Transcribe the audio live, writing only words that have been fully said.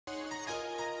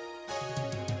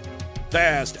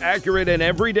Fast, accurate, and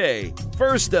every day.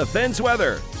 First Defense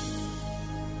Weather.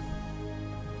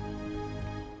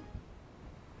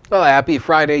 Well, happy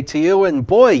Friday to you. And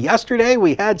boy, yesterday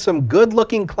we had some good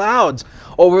looking clouds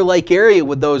over Lake Erie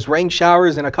with those rain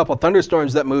showers and a couple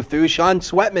thunderstorms that moved through. Sean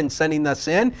Sweatman sending us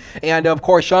in. And of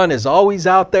course, Sean is always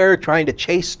out there trying to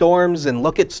chase storms and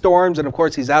look at storms. And of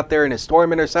course, he's out there in his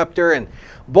storm interceptor. And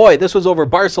boy, this was over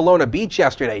Barcelona Beach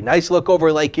yesterday. Nice look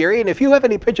over Lake Erie. And if you have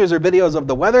any pictures or videos of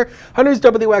the weather, Hunters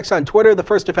WX on Twitter, the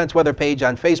First Defense Weather page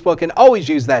on Facebook, and always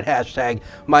use that hashtag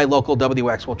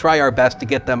MyLocalWX. We'll try our best to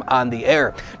get them on the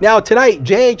air. Now tonight,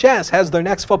 JHS has their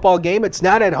next football game. It's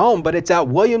not at home, but it's at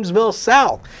Williamsville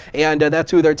South. And that's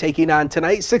who they're taking on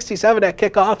tonight. 67 at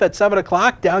kickoff at 7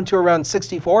 o'clock, down to around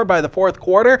 64 by the fourth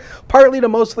quarter. Partly to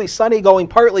mostly sunny, going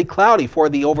partly cloudy for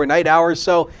the overnight hours.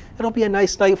 So it'll be a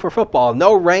nice night for football.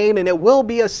 No rain, and it will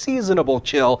be a seasonable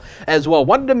chill as well.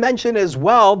 Wanted to mention as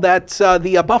well that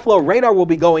the Buffalo radar will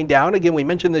be going down. Again, we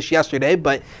mentioned this yesterday,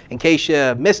 but in case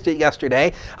you missed it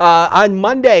yesterday, on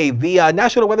Monday, the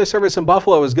National Weather Service in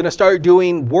Buffalo is going to start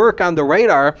doing work on the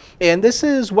radar, and this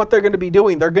is what they're going to be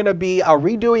doing. They're going to be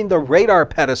redoing the radar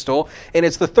pedestal, and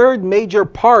it's the third major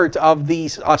part of the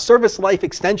Service Life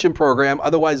Extension Program,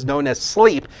 otherwise known as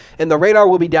SLEEP, and the radar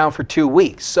will be down for 2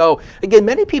 weeks. So again,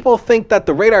 many people think that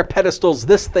the radar pedestal's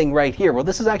this thing right here. Well,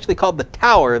 this is actually called the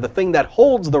tower, the thing that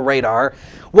holds the radar.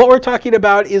 What we're talking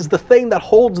about is the thing that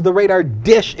holds the radar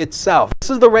dish itself. This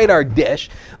is the radar dish.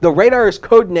 The radar is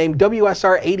codenamed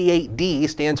WSR-88D,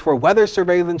 stands for Weather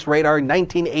Surveillance Radar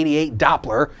 1988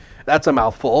 Doppler. That's a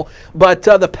mouthful. But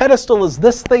the pedestal is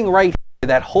this thing right here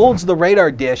that holds the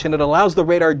radar dish, and it allows the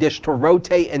radar dish to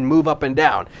rotate and move up and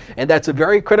down. And that's a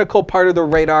very critical part of the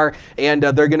radar, and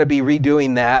they're going to be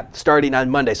redoing that starting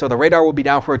on Monday. So the radar will be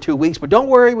down for 2 weeks, but don't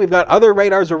worry, we've got other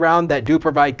radars around that do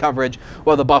provide coverage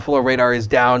while the Buffalo radar is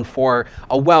down for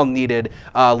a well-needed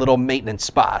little maintenance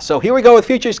spa. So here we go with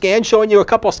Future Scan, showing you a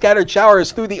couple scattered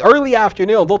showers through the early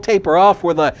afternoon. They'll taper off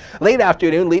with a late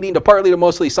afternoon, leading to partly to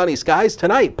mostly sunny skies.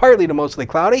 Tonight, partly to mostly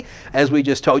cloudy, as we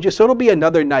just told you. So it'll be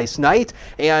another nice night.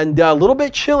 And a little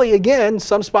bit chilly again.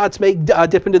 Some spots may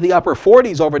dip into the upper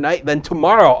 40s overnight. Then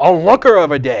tomorrow, a looker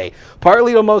of a day.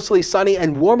 Partly to mostly sunny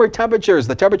and warmer temperatures.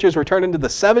 The temperatures return into the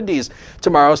 70s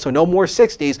tomorrow, so no more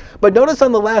 60s. But notice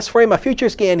on the last frame, a future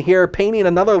scan here painting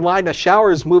another line of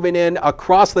showers moving in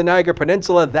across the Niagara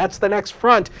Peninsula. That's the next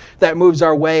front that moves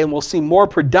our way, and we'll see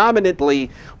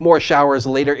predominantly more showers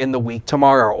later in the week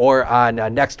tomorrow or on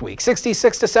next week.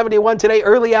 66 to 71 today.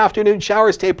 Early afternoon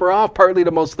showers taper off, partly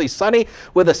to mostly sunny,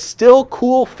 with a still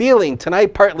cool feeling.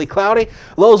 Tonight, partly cloudy.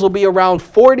 Lows will be around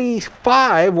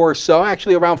 45 or so,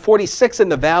 actually around 46 in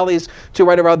the valleys to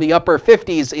right around the upper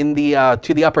 50s in the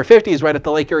to the upper 50s right at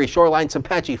the Lake Erie shoreline. Some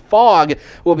patchy fog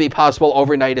will be possible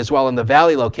overnight as well in the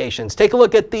valley locations. Take a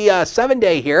look at the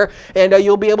 7-day here, and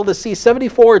you'll be able to see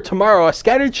 74 tomorrow. A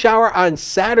scattered shower on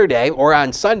Saturday or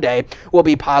on Sunday will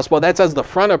be possible. That's as the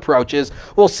front approaches.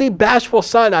 We'll see bashful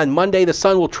sun on Monday. The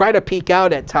sun will try to peek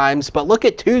out at times, but look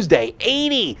at Tuesday.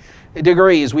 80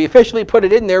 degrees. We officially put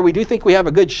it in there. We do think we have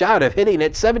a good shot of hitting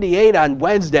it. 78 on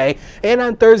Wednesday and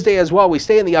on Thursday as well. We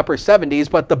stay in the upper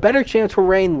 70s, but the better chance for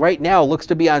rain right now looks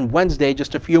to be on Wednesday.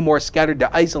 Just a few more scattered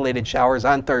to isolated showers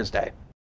on Thursday.